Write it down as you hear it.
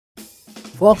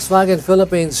Volkswagen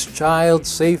Philippines Child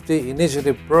Safety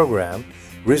Initiative program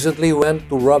recently went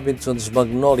to Robinson's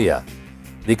Magnolia.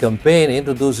 The campaign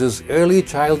introduces early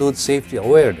childhood safety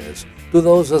awareness to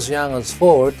those as young as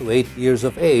 4 to 8 years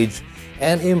of age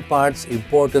and imparts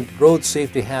important road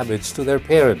safety habits to their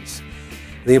parents.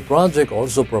 The project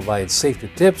also provides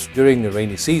safety tips during the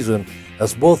rainy season,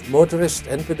 as both motorists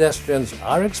and pedestrians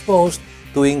are exposed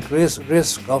to increased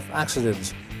risk of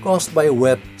accidents caused by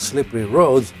wet, slippery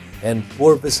roads and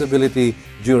poor visibility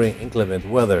during inclement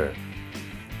weather.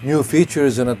 New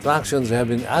features and attractions have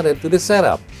been added to the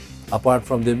setup. Apart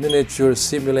from the miniature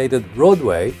simulated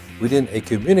roadway within a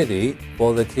community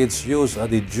for the kids' use at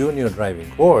the junior driving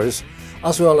course,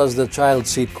 as well as the child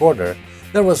seat corner,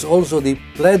 there was also the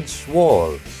pledge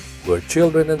wall, where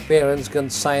children and parents can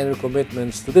sign their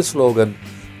commitments to the slogan,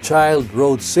 "Child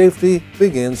Road Safety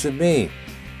Begins with Me,"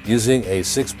 using a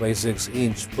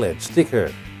 6x6-inch pledge sticker.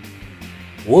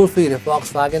 Wolfie, the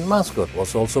Volkswagen mascot,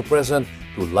 was also present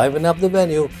to liven up the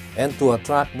venue and to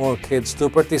attract more kids to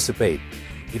participate.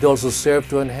 It also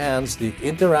served to enhance the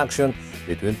interaction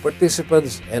between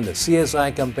participants and the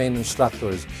CSI campaign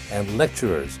instructors and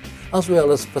lecturers, as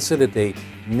well as facilitate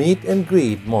meet and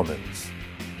greet moments.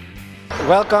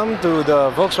 Welcome to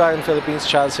the Volkswagen Philippines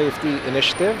Child Safety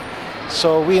Initiative.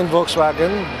 So we in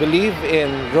Volkswagen believe in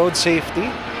road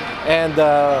safety and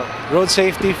road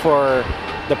safety for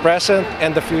the present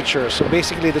and the future. So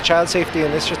basically the Child Safety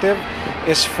Initiative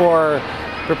is for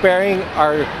preparing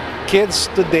our kids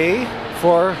today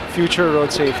for future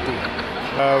road safety.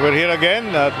 We're here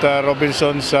again at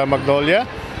Robinson's Magnolia,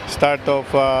 start of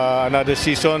another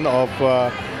season of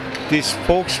this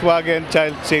Volkswagen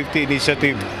Child Safety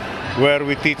Initiative, where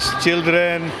we teach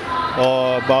children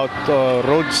about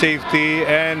road safety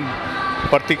and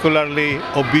particularly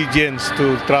obedience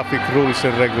to traffic rules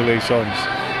and regulations.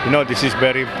 You know, this is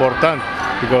very important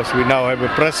because we now have a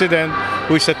president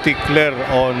who is a stickler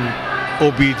on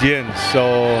obedience.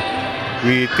 So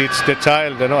we teach the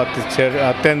child, at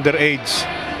a tender age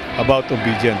about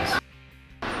obedience.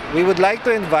 We would like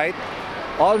to invite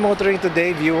all Motoring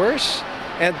Today viewers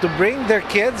and to bring their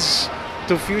kids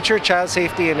to future child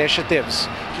safety initiatives.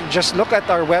 Just look at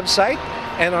our website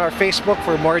and our Facebook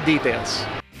for more details.